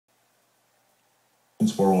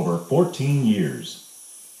for over 14 years.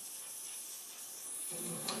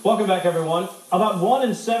 Welcome back, everyone. About 1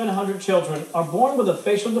 in 700 children are born with a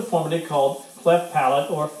facial deformity called cleft palate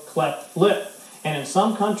or cleft lip. And in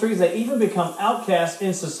some countries, they even become outcasts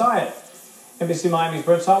in society. NBC Miami's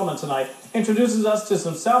Brent Solomon tonight introduces us to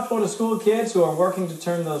some South Florida school kids who are working to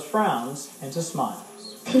turn those frowns into smiles.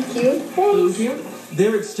 Thank you. Thank you.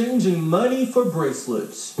 They're exchanging money for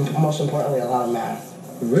bracelets. Most importantly, a lot of math.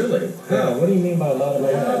 Really? How? What do you mean by a lot of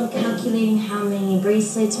math? Calculating how many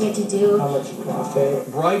bracelets we had to do. How much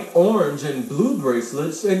profit. Bright orange and blue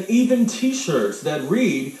bracelets and even t-shirts that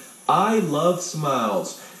read, "I love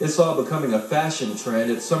smiles." It's all becoming a fashion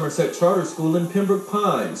trend at Somerset Charter School in Pembroke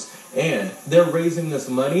Pines. And they're raising this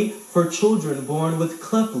money for children born with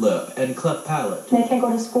cleft lip and cleft palate. They can't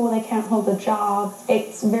go to school, they can't hold a job.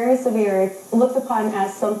 It's very severe. It's looked upon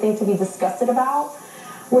as something to be disgusted about,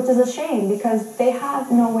 which is a shame because they have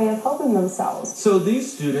no way of helping themselves. So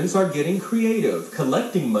these students are getting creative,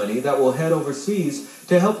 collecting money that will head overseas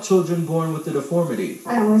to help children born with the deformity.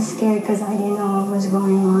 I was scared because I didn't know what was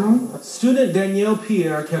going on. Student Danielle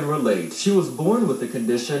Pierre can relate. She was born with the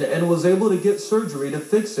condition and was able to get surgery to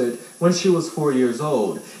fix it when she was 4 years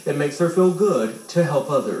old. It makes her feel good to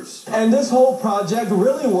help others. And this whole project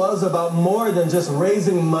really was about more than just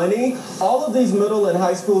raising money. All of these middle and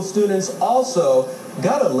high school students also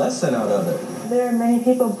got a lesson out of it. There are many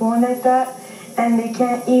people born like that, and they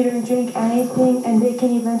can't eat or drink anything, and they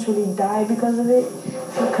can eventually die because of it,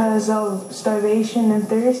 because of starvation and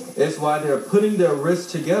thirst. It's why they're putting their wrists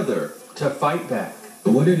together to fight back.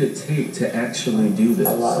 What did it take to actually do this?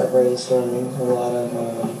 A lot of brainstorming, a lot of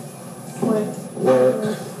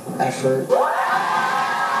work, effort.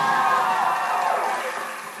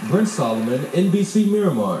 Brent Solomon, NBC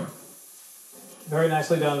Miramar. Very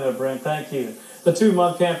nicely done there, Brent. Thank you. The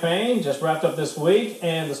 2-month campaign just wrapped up this week,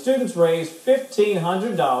 and the students raised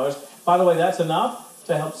 $1,500. By the way, that's enough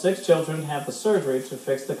to help 6 children have the surgery to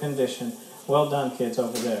fix the condition. Well done, kids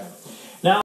over there.